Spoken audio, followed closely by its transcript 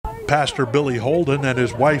Pastor Billy Holden and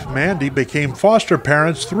his wife Mandy became foster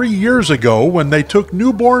parents 3 years ago when they took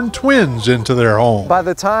newborn twins into their home. By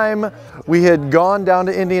the time we had gone down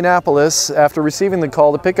to Indianapolis after receiving the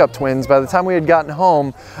call to pick up twins, by the time we had gotten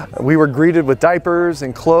home, we were greeted with diapers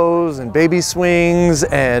and clothes and baby swings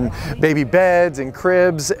and baby beds and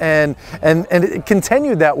cribs, and it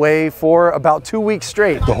continued that way for about 2 weeks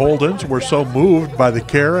straight. The Holdens were so moved by the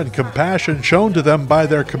care and compassion shown to them by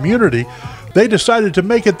their community, they decided to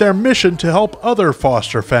make it their mission to help other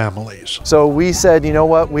foster families. So we said, you know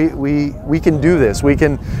what, we can do this. We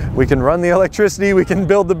can run the electricity, we can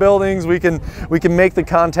build the buildings, we can make the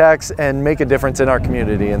contacts and make a difference in our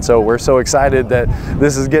community. And so we're so excited that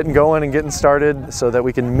this is getting going and getting started so that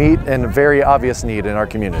we can meet a very obvious need in our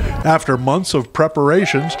community. After months of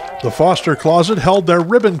preparations, the Foster Closet held their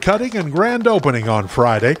ribbon cutting and grand opening on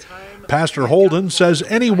Friday. Pastor Holden says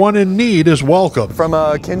anyone in need is welcome. From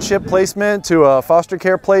a kinship placement to a foster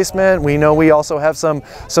care placement, we know we also have some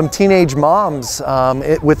teenage moms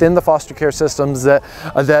within the foster care systems that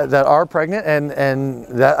are pregnant, and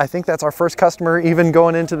that I think that's our first customer even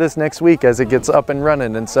going into this next week as it gets up and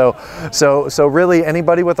running. And so really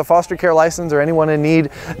anybody with a foster care license or anyone in need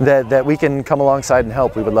that we can come alongside and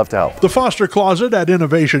help, we would love to help. The Foster Closet at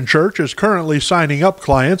Innovation Church is currently signing up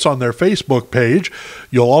clients on their Facebook page.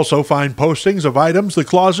 You'll also find postings of items the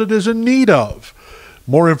closet is in need of.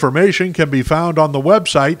 More information can be found on the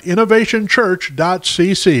website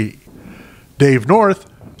innovationchurch.cc. Dave North,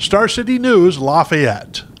 Star City News,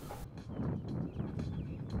 Lafayette.